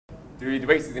DVB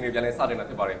Debate season ကိုပြန်လည်စတင်တာ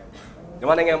ဖြစ်ပါတယ်မြန်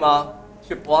မာနိုင်ငံမှာ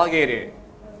ဖြစ်ပွားခဲ့တဲ့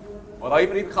ဘာသာရေး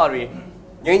ပဋိပက္ခတွေ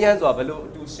ငြိမ်းချမ်းစွာဘယ်လိုအ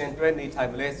တူရှင်တွဲနေထိုင်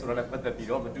မလဲဆိုတာနဲ့ပတ်သက်ပြီး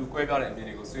တော့မတူကွဲပြားတဲ့အမြင်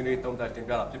တွေကိုဆွေးနွေးသုံးသပ်တင်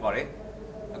ပြတာဖြစ်ပါတယ်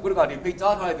အခုတခါဒီဖိတ်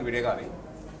ကြားထားတဲ့သူတွေကလေ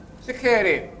ဖြစ်ခဲ့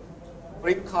တဲ့ပ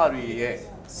ဋိပက္ခတွေရဲ့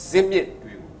ဇစ်မြစ်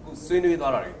တွေကိုဆွေးနွေး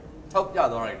သွားတာတွေထောက်ပြ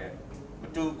သွားတာတွေနဲ့မ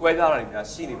တူကွဲပြားတာတွေများ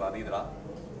ရှိနေပါသေးသလား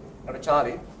နောက်တစ်ခြား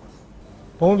လေ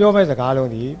ဘုံပြောမဲ့စကားလုံး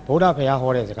ဒီဗုဒ္ဓဘုရား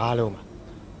ဟောတဲ့စကားလုံးမှာ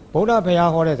ဗုဒ္ဓဘု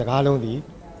ရားဟောတဲ့စကားလုံးဒီ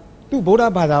သူ့ဗုဒ္ဓ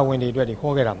ဘာသာဝင်တွေအတွက်ဒီ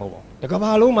ဟောခဲ့တာမဟုတ်ပါဘူးတက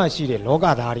ဘာလုံးမှာရှိတဲ့လောက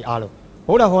သားတွေအားလုံး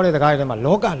ဗုဒ္ဓဟောတဲ့စကားတွေထဲမှာ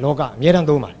လောကအမြဲတမ်း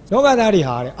သုံးပါတယ်လောကသားတွေ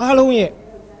ဟာတဲ့အားလုံးရဲ့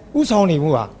ဥဆောင်နေမှု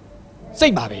ဟာစိ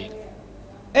တ်ပါပဲ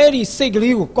အဲ့ဒီစိတ်က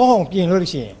လေးကိုကောင်းအောင်ပြင်လို့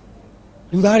ရှိရင်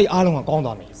လူသားတွေအားလုံးကကောင်း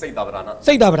သွားမယ်စိတ်တာပဒါ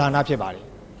နာဖြစ်ပါတယ်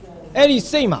အဲ့ဒီ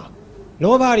စိတ်မှာ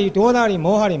လောဘတွေဒေါသတွေ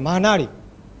မောဟတွေမာနတွေ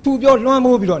ထူပြောလွှမ်း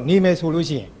မိုးပြီးတော့နေမယ်ဆိုလို့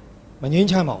ရှိရင်မငြင်း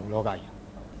ချမ်းပါဘူးလောကကြီး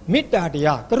မေတ္တာတ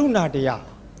ရားကရုဏာတရား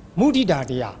မုဒိတာ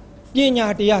တရားပညာ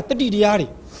တရားတတိတရားတွေ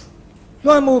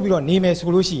လွှမ်းမိုးပြီးတော့နေမယ်ဆို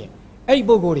လို့ရှိရင်အဲ့ဒီ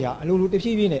ပုဂ္ဂိုလ်တွေဟာအလိုလိုတဖြ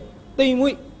ည်းဖြည်းနဲ့တိမ်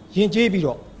မွေ့ယဉ်ကျေးပြီး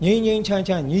တော့ငြိမ်းချ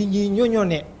မ်းညီညွတ်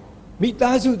နဲ့မိ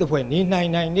သားစုတစ်ဖွဲ့နေနိုင်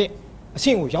တဲ့အဆ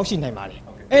င့်ကိုရောက်ရှိနိုင်ပါတယ်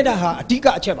အဲ့ဒါဟာအဓိက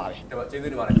အချက်ပါပဲကျေး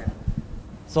ဇူးတင်ပါတယ်ခင်ဗျ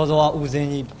စောစောကဦးစင်း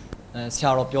ကြီးဆရာ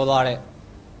တော်ပြောသွားတဲ့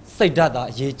စိတ်ဓာတ်သာ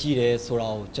အရေးကြီးတယ်ဆိုတာ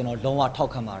ကိုကျွန်တော်လုံးဝထော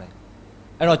က်ခံပါတယ်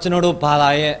အဲ့တော့ကျွန်တော်တို့ဘာသာ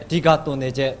ရဲ့အဓိကသွန်သ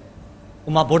င်ချက်ဥ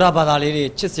မာဗုဒ္ဓဘာသာလေးတွေ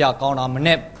ချစ်စရာကောင်းတာမ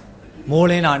နဲ့မိုး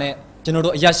လင်းတာနဲ့ကျွန်တော်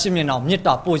တို့အရရှိမြင်အောင်မေတ္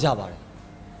တာပို့ကြပါတယ်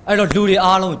အဲ့တော့လူတွေ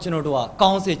အားလုံးကျွန်တော်တို့ကကော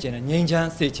င်းစေခြင်းနဲ့ငြိမ်းချမ်း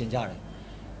စေခြင်းကြတယ်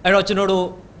အဲ့တော့ကျွန်တော်တို့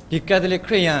ဒီကက်သလစ်ခ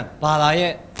ရစ်ယာန်ဘာသာ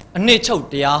ရဲ့အနှစ်ချုပ်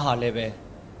တရားဟာလည်းပဲ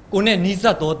ကိုနဲ့နီးစ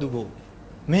ပ်တော်သူကို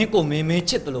မင်းကိုမင်း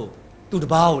ချစ်တယ်လို့သူတ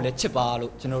စ်ပါးကိုလည်းချစ်ပါ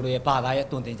လို့ကျွန်တော်တို့ရဲ့ဘာသာရဲ့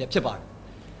သွန်သင်ချက်ဖြစ်ပါတယ်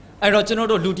အဲ့တော့ကျွန်တော်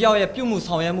တို့လူတစ်ယောက်ရဲ့ပြုမှု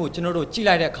ဆောင်ရွက်မှုကျွန်တော်တို့ကြည့်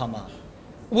လိုက်တဲ့အခါမှာ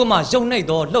ဥပမာယုံနှိတ်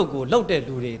သောလှုပ်ကိုလှုပ်တဲ့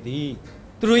လူတွေသည်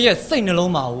သူတို့ရဲ့စိတ်နှ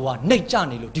လုံးမှာဟိုကနှိတ်ကြ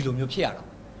နေလို့ဒီလိုမျိုးဖြစ်ရတာ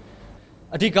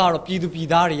အဓိကတော့ပြည်သူပြည်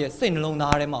သားတွေရဲ့စိတ်နှလုံး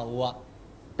သားထဲမှာဟိုက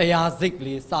တရားစိတ်က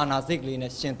လေးစာနာစိတ်ကလေး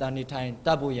နဲ့ရှင်သန်နေထိုင်တ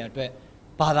တ်ဖို့ရန်အတွက်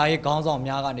ဘာသာရေးခေါင်းဆောင်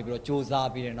များကနေပြီးတော့စ조사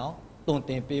ပြီးတယ်နော်တုံတ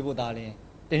င်ပေးဖို့ဒါလည်း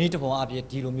တနည်းတစ်ပုံအပြင်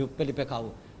ဒီလိုမျိုးပြလိပက္ခကို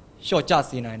ရှော့ချ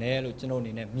စေနိုင်တယ်လို့ကျွန်တော်အ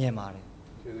နေနဲ့မြင်ပါတယ်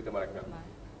ကျေးဇူးတင်ပါတယ်ခင်ဗျာ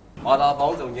ဘာသာပေါ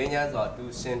င်းစုံငြိမ်းချမ်းစွာသူ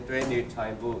ရှင်တွဲနေထို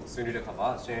င်ဖို့ဆွေးနွေးတဲ့ခါမှာ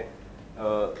ရှင်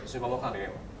ဘာမခနေ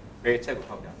ဘယ်ချက်ကို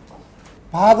ထောက်ပြ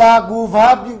ဘာသာကို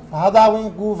ဖားပြုဘာသာဝင်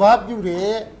ကိုဖားပြုတဲ့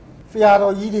ဆရာ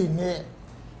တော်ကြီးတွေနဲ့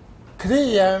ခရစ်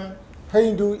ယာန်ဟိ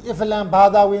န္ဒူအစ္စလမ်ဘာ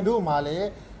သာဝင်တို့မှာလည်း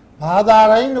ဘာသာ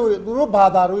တိုင်းတို့သူတို့ဘာ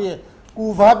သာတို့ရဲ့ကို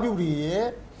ဖားပြုတွေရဲ့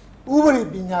ဥပဒေ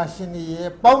ပညာရှင်တွေရဲ့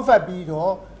ပေါင်းဖက်ပြီး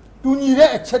တော့တူညီတဲ့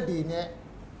အချက်တွေနဲ့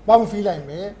ပေါင်းစည်းလိုက်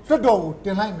မယ်လွတ်တော်ကိုတ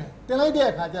င်လိုက်တဲ့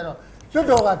အခါကျတော့လွတ်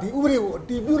တော်ကဒီဥပဒေကိုအ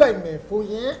တည်ပြုလိုက်မယ်ဆို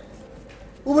ရင်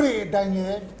ဥပဒေအတိုင်း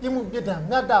နဲ့ပြစ်မှုပြစ်ဒဏ်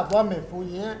မြတ်တာသွားမယ်ဆို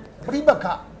ရင်ပြိပခ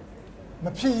မ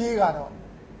ဖြစ်ရေးကတော့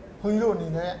ခွန်ကြီးတို့အနေ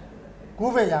နဲ့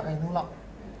90%လောက်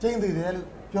ကျင်းသေးတယ်လို့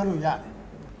ပြောလို့ရတယ်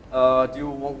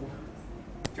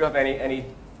Do you have any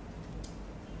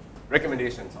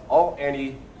recommendations or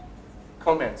any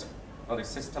comments on the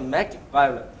systematic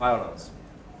violence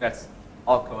that's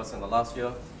occurred in the last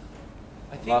year?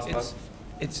 I think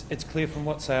it's clear from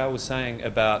what Sayar was saying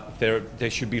about there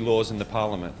should be laws in the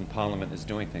parliament and parliament is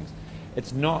doing things.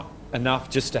 It's not enough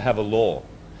just to have a law.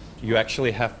 You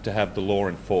actually have to have the law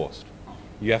enforced.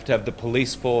 You have to have the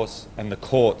police force and the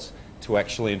courts to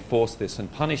actually enforce this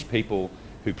and punish people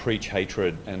who preach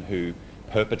hatred and who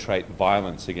perpetrate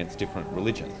violence against different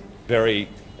religions.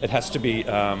 It has to be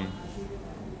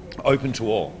open to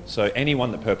all. So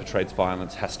anyone that perpetrates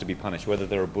violence has to be punished, whether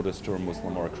they're a Buddhist or a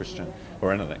Muslim or a Christian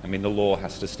or anything. I mean, the law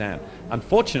has to stand.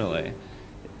 Unfortunately,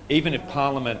 even if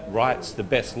Parliament writes the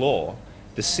best law,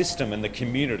 the system and the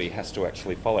community has to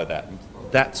actually follow that. And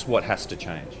that's what has to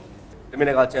change. ဒီမိန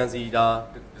စ်ကချန်စီဒါ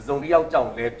ဇုံတစ်ယောက်ကြော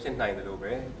င့်လည်းဖြစ်နိုင်တယ်လို့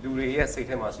ပဲလူတွေရဲ့စိတ်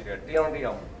ထဲမှာရှိတဲ့တယောက်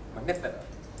မနှစ်သက်တာ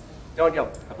တယောက်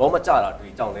ဘောမကြတာတွေ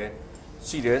ကြောင့်လည်း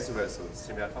ရှိတယ်ဆိုတော့ရှ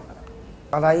င်ပြထောက်ခံတာ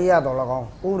ဘာသာရေးရတော့လကောင်း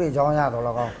ဥပဒေကြောင်းရတော့လ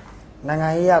ကောင်းနိုင်ငံ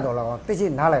ရေးရတော့လကောင်းသိရှိ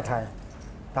နားလည်ထိုင်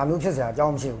ဒါမျိုးဖြစ်စရာအကြော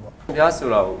င်းမရှိဘူးပေါ့ခင်ဗျားဆို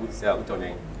တော့ဆရာဦးကျော်ငိ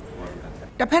မ့်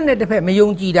တစ်ဖက်နဲ့တစ်ဖက်မယုံ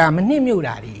ကြည်တာမနှိမ့်မြို့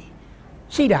တာတွေ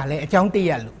ရှိတာလဲအကြောင်းတ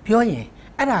ရလို့ပြောရင်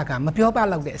အဲ့ဒါကမပြောပ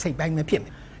လောက်တဲ့အစိတ်ပိုင်းပဲဖြစ်မ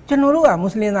ယ်ကျွန်တော်တို့ကမွ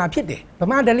တ်စလင်သားဖြစ်တယ်ဗ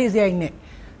မာဒလိစရိုက်နဲ့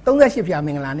38ဖြာမ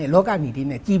င်္ဂလာနဲ့လောကညီတီ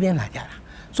နဲ့ကြီးပြင်းလာကြတာ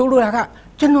ဆိုလိုတာက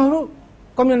ကျွန်တော်တို့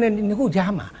community နှစ်ခု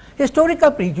ကြားမှာ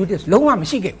historical prejudice လုံးဝမ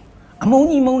ရှိခဲ့ဘူးအမုန်း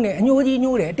ကြီးမုန်းတယ်အညိုကြီး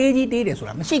ညိုးတယ်အတေးကြီးတေးတယ်ဆို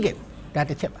တာမရှိခဲ့ဘူးဒါ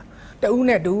တစ်ချက်ပါတဦး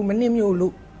နဲ့တူမနှိမ့်မြို့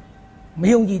လို့မ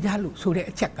ယုံကြည်ကြလို့ဆိုတဲ့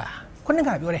အချက်ကခုနက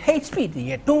ပြောတဲ့ hate speech တွေ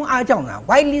ရဲ့တွန်းအားကြောင့်လား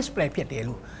widely spread ဖြစ်တယ်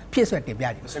လို့ဖြစ်ဆွဲတင်ပြ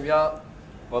ကြတယ်ရှင်ပြ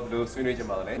ဘာလို့ဆွေးနွေးကြ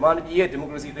မှာလဲမြန်မာပြည်ရဲ့ဒီမို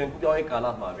ကရေစီတွင်ပူပြောင်းရေးကာလ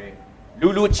မှာပဲ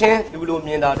လူချင်းလူ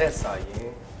မြင်တာတဲ့စာရင်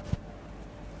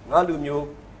ငါလူမျိုး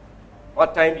what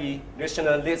time be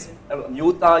nationalist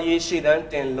မျိုးသားရေးရှေ့တန်း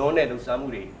တင်လွန်းတဲ့လှုပ်ရှားမှု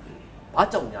တွေ ဘာ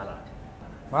ကြောင့်များလာလဲ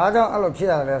ဘာကြောင့်အဲ့လိုဖြစ်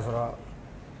ရလဲဆိုတော့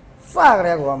စကြ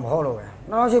တဲ့ကောမဟုတ်လို့ပဲ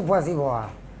နောက်ရှိဖွဲ့စည်းပေါ်ဟာ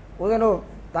ဦးဇင်းတို့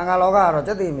တန်ခါလောကကတော့စ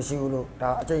က်တည်မရှိဘူးလို့ဒါ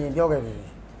အကြိမ်ပြောခဲ့ပြီ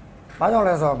ဘာကြောင့်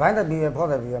လဲဆိုတော့ဘိုင်းတပီးပဲဖောက်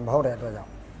တယ်ပြီးပဲမဟုတ်တဲ့အတွက်ကြောင့်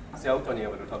ဆရာဦးတော်နေရ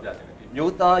ဘယ်လိုထောက်ပြတယ်လဲ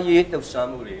မျိုးသားရေးလှုပ်ရှား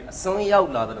မှုတွေအစွန်းရောက်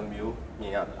လာတဲ့လိုမျိုးမြ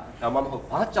င်ရမလားဒါမှမဟုတ်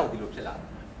ဘာကြောင့်ဒီလိုဖြစ်လာလဲ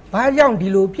ဘာကြောင့်ဒီ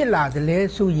လိုဖြစ်လာသလဲ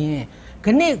ဆိုရင်ခ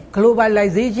ဏ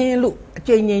globalization လို့အ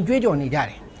ကြိမ်ကြိမ်ကြွေးကြော်နေကြ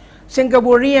တယ်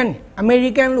Singaporean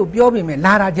American လို့ပြောပေမဲ့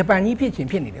လာတာဂျပန်ကြီးဖြ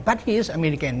စ်နေတယ် but he is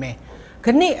American man ခ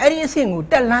ဏအဲ့ဒီအဆင့်ကို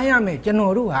တက်လှမ်းရမယ်ကျွန်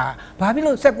တော်တို့ဟာဘာဖြစ်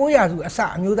လို့19ရာစုအစ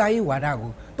အမျိုးသားရေးဝါဒကို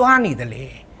တွားနေတယ်လေ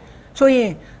ဆိုရင်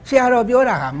ဆရာတော်ပြော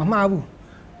တာဟာမမှားဘူး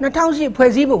2008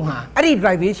ဖွဲ့စည်းပုံဟာအဲ့ဒီ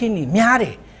derivation တွေများတ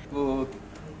ယ်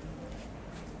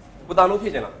ကိုတာလို့ဖြ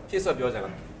စ်ကြလားဖြစ်ဆွပြောကြ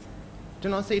လား ကျွ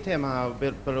န်တော်စိတ်ထဲမှာဘ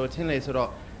ယ်လိုထင်လဲဆိုတော့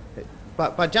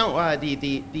ဘာကြောင့်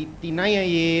ဒီနိုင်ငံ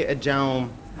ရေးအကြောင်း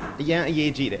အရန်အ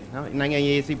ရေးကြီးတယ်နော်နိုင်ငံ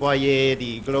ရေးစီးပွားရေး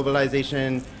ဒီ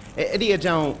globalization အဲ့ဒီအ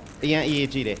ကြောင်းအရန်အရေး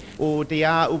ကြီးတယ်ဟိုတ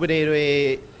ရားဥပဒေတွေ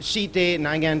ရှိတဲ့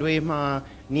နိုင်ငံတွေမှာ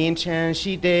နင်းချမ်း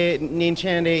ရှိတဲ့နင်းချ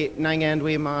မ်းတဲ့နိုင်ငံ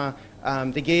တွေမှာ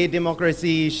တကယ်ဒီမိုကရေ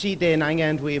စီရှိတဲ့နိုင်ငံ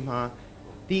တွေမှာ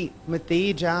ဒီမ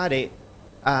သေးကြတဲ့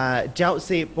ကြောက်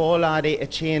စိတ်ပေါ်လာတဲ့အ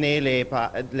ချင်းလေးလေ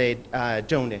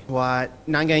ကြုံတယ်ဟို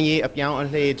နိုင်ငံရေးအပြောင်းအ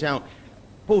လဲကြောင့်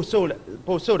ပို့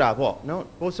ဆိုတာပေါ့နော်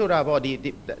ပို့ဆိုတာပေါ့ဒီ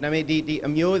ဒါပေမဲ့ဒီ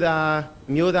အမျိုး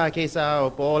သားကိစ္စ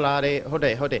ကိုပေါ်လာတဲ့ဟုတ်တ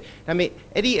ယ်ဒါပေမဲ့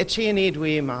အဲ့ဒီအခြေအနေ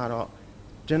တွေမှာတော့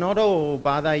ကျွန်တော်တို့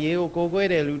ဘာသာရေးကိုကိုယ်ကွယ်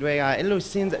တဲ့လူတွေကအဲ့လို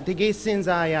တကယ်စဉ်း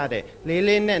စားရတယ်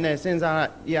လေးနဲ့စဉ်းစား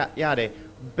ရတယ်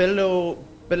ဘယ်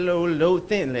လိုလို့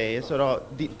သင်လဲဆိုတော့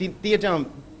ဒီအကြောင်း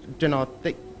ကျွန်တော်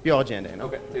ပြောချင်တယ်နော်ဟု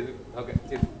တ်ကဲ့ကျေးဇူးဟုတ်ကဲ့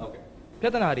ကျေးဇူးဟုတ်ကဲ့ ပြ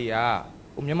ဿနာတွေက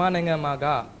ဟိုမြန်မာနိုင်ငံမှာက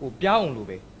ဟိုပြောင်းအောင်လို့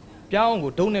ပဲပြောင်းအောင်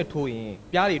ကိုဒုံနဲ့ထိုးရင်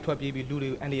ပြားတွေထွက်ပြေးပြီးလူတွေ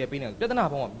ကိုအန်ဒီရပေးနေတယ်ပြဿနာ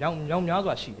ပေါင်းကမြောင်များ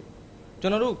စွာရှိတယ်ကျွ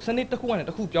န်တော်တို့စနစ်တစ်ခုနဲ့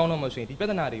တစ်ခုပြောင်းတော့မှဆိုရင်ဒီပြ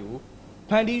ဿနာတွေကို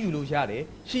ဖန်တီးယူလို့ရတယ်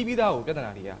ရှိပြီးသားကိုပြဿ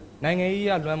နာတွေကနိုင်ငံရေး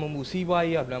ရလွှမ်းမိုးမှုစီးပွား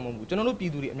ရေးရလွှမ်းမိုးမှုကျွန်တော်တို့ပြ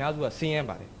ည်သူတွေအများစုကဆင်းရဲ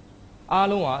ပါတယ်အား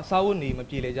လုံးကအစာဝတ်နေမ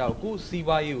ပြေလေကြဘူးကိုစီး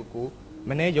ပွားရေးကို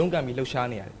မနေ့ရုန်းကန်ပြီးလှုပ်ရှား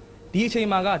နေရတယ်ဒီအချိန်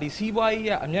မှာကဒီစီးပွားရေး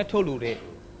ရအမျက်ထုတ်လို့တဲ့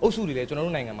အုပ်စုတွေလည်းကျွန်တော်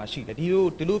တို့နိုင်ငံမှာရှိတယ်ဒီ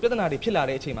လိုပြဿနာတွေဖြစ်လာ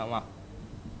တဲ့အချိန်မှာ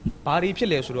ဘာတွေဖြစ်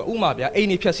လဲဆိုတော့ဥမာဗျာအိမ်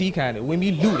တွေဖြတ်စည်းခံရတယ်ဝင်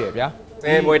ပြီးလူတယ်ဗျာစ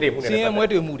င်းရဲမွဲတေမှုတွေစင်းရဲမွဲ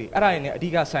တေမှုတွေအဲ့ဒါတွေနဲ့အဓိ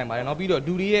ကဆိုင်ပါတယ်เนาะပြီးတော့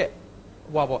လူတွေရဲ့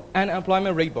ဟိုပါပေါ့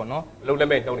unemployment rate ပေါ့เนาะလုံလက်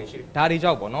မဲ့နှုန်းနေရှိတယ်ဒါတွေ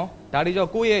ကြောက်ပေါ့เนาะဒါတွေကြောက်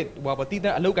ကိုယ့်ရဲ့ဟိုပါပေါ့တည်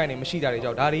တဲ့အလုပ်ကိုင်းတွေမရှိတာတွေ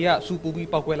ကြောက်ဒါတွေကစူပူပြီး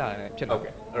ပောက်ကွဲလာတယ်ဖြစ်တော့ဟုတ်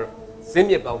ကဲ့အဲ့တော့ဇင်း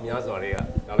မြစ်ပေါင်းများစွာတွေက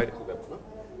ဒါလည်းတစ်ခုပဲပေါ့နော်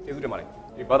ကျေးဇူးတင်ပါတယ်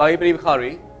ဒီဘာသာရေးပြည်ပခါတွေ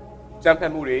ကြံဖ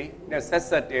က်မှုတွေနဲ့ဆက်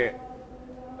ဆက်တဲ့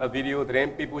ဗီဒီယိုသတင်း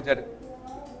ပေးပို့ချက်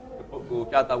ကို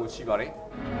ပြသဖို့ရှိပါတယ်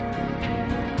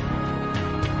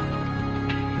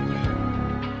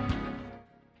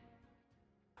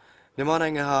မြန်မာ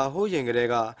နိုင်ငံဟာဟိုးရင်ကလေး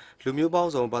ကလူမျိုးပေါ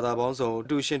င်းစုံဘာသာပေါင်းစုံအ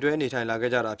တူရှင်တွဲနေထိုင်လာ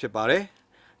ခဲ့ကြတာဖြစ်ပါတယ်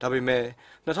။ဒါပေမဲ့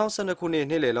2012ခုနှစ်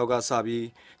နှစ်လယ်လောက်ကစပြီး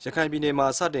ရခိုင်ပြည်နယ်မှာ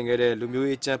စတင်ခဲ့တဲ့လူမျိုး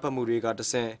ရေးကြမ်းဖက်မှုတွေကတ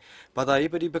ဆင့်ဘာသာ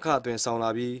ရေးပဋိပက္ခအတွင်ဆောင်လာ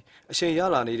ပြီးအရှိန်ရ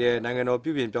လာနေတဲ့နိုင်ငံတော်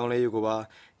ပြုပြင်ပြောင်းလဲရေးကိုပါ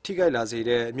ထိခိုက်လာစေ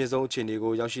တဲ့အမြင့်ဆုံးအခြေအနေ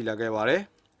ကိုရောက်ရှိလာခဲ့ပါတယ်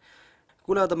။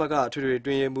ကုလသမဂ္ဂထွေထွေ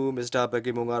တွင်ရေးမှူးမစ္စတာဘက်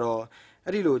ကီမွန်ကတော့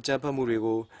အဲ့ဒီလိုကြမ်းဖက်မှုတွေ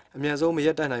ကိုအမြန်ဆုံးမရ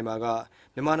ပ်တန့်နိုင်ပါက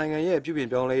မြန်မာနိုင်ငံရဲ့ပြုပြင်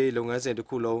ပြောင်းလဲရေးလုပ်ငန်းစဉ်တစ်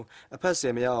ခုလုံးအဖက်ဆ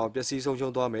ယ်မရအောင်ပျက်စီးဆုံး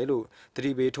ရှုံးသွားမယ်လို့သ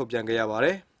တိပေးထုတ်ပြန်ခဲ့ရပါတ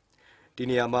ယ်။ဒီ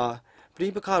နေရာမှာပဋိ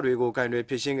ပက္ခတွေကိုကင်တွယ်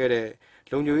ဖြေရှင်းခဲ့တဲ့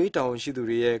လုံခြုံရေးတာဝန်ရှိသူ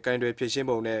တွေရဲ့ကင်တွယ်ဖြေရှင်း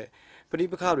ပုံနဲ့ပဋိ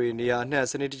ပက္ခတွေနေရာအနှံ့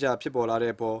စနစ်တကျဖြစ်ပေါ်လာ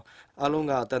တဲ့အပေါ်အားလုံး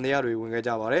ကတန်တရားတွေဝင်ခဲ့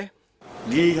ကြပါတယ်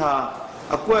။ဒီဟာ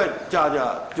အကွက်ကြ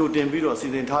ကြိုတင်ပြီးတော့စီ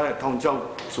စဉ်ထားတဲ့ထောင်ချောက်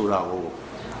ဆိုတာကို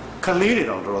ခလေးတွေ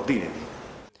တော့တော်တော်သိနေပြီ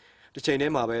။တစ်ချိန်တ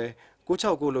ည်းမှာပဲ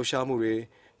669လှုပ်ရှားမှုတွေ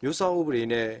မျိုးစောင်းဥပဒေ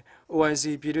နဲ့ OIC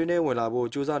ပြည်တွင်းထဲဝင်လာဖို့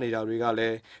ကြိုးစားနေတာတွေကလ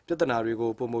ည်းပြဿနာတွေ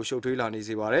ကိုပုံမရှုပ်ထွေးလာနေ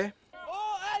စေပါတယ်။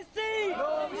 OIC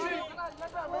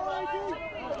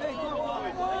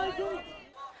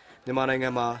မြန်မာနိုင်ငံ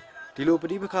မှာဒီလိုပ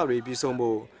ဋိပက္ခတွေပြီးဆုံး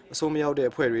ဖို့အဆိုးမရောက်တဲ့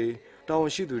အဖွဲ့တွေတာဝ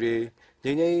န်ရှိသူတွေ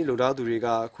ငြိမ်းချမ်းရေးလှုပ်ရှားသူတွေက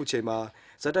အခုချိန်မှာ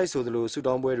ဇက်တိုက်ဆိုသလိုဆူ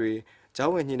တောင်းပွဲတွေဂျော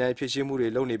င်းဝင်ညှိနှိုင်းဖြည့်ရှင်းမှုတွေ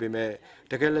လုပ်နေပေမဲ့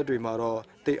တကယ်လက်တွေမှာတော့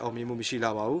တိတ်အောင်မြင်မှုမရှိ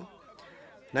လာပါဘူး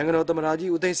။နိုင်ငံတော်သမ္မတ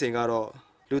ကြီးဦးသိန်းစိန်ကတော့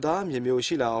လူသားမြေမျိုး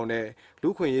ရှိလာအောင်နဲ့လူ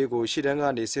ခွင့်ရေးကိုရှေ့တန်းက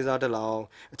နေစဉ်းစားတတ်လာအောင်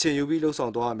အချိန်ယူပြီးလှုံ့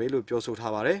ဆော်သွားမယ်လို့ပြောဆို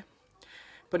ထားပါတယ်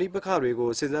။ပဋိပက္ခတွေကို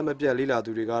စဉ်းစားမပြတ်လေ့လာ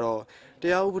သူတွေကတော့တ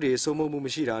ရားဥပဒေစိုးမိုးမှုမ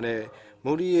ရှိတာနဲ့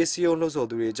မုံဒီရေးစီယုံလှုံ့ဆော်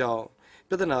သူတွေကြောင့်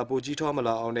ပြဿနာပိုကြီးထွားမ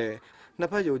လာအောင်နဲ့နှ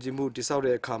စ်ဖက်ယုံကြည်မှုတိစောက်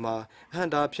တဲ့အခါမှာအဟ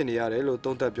န့်တားဖြစ်နေရတယ်လို့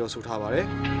သုံးသပ်ပြောဆိုထားပါတယ်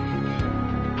။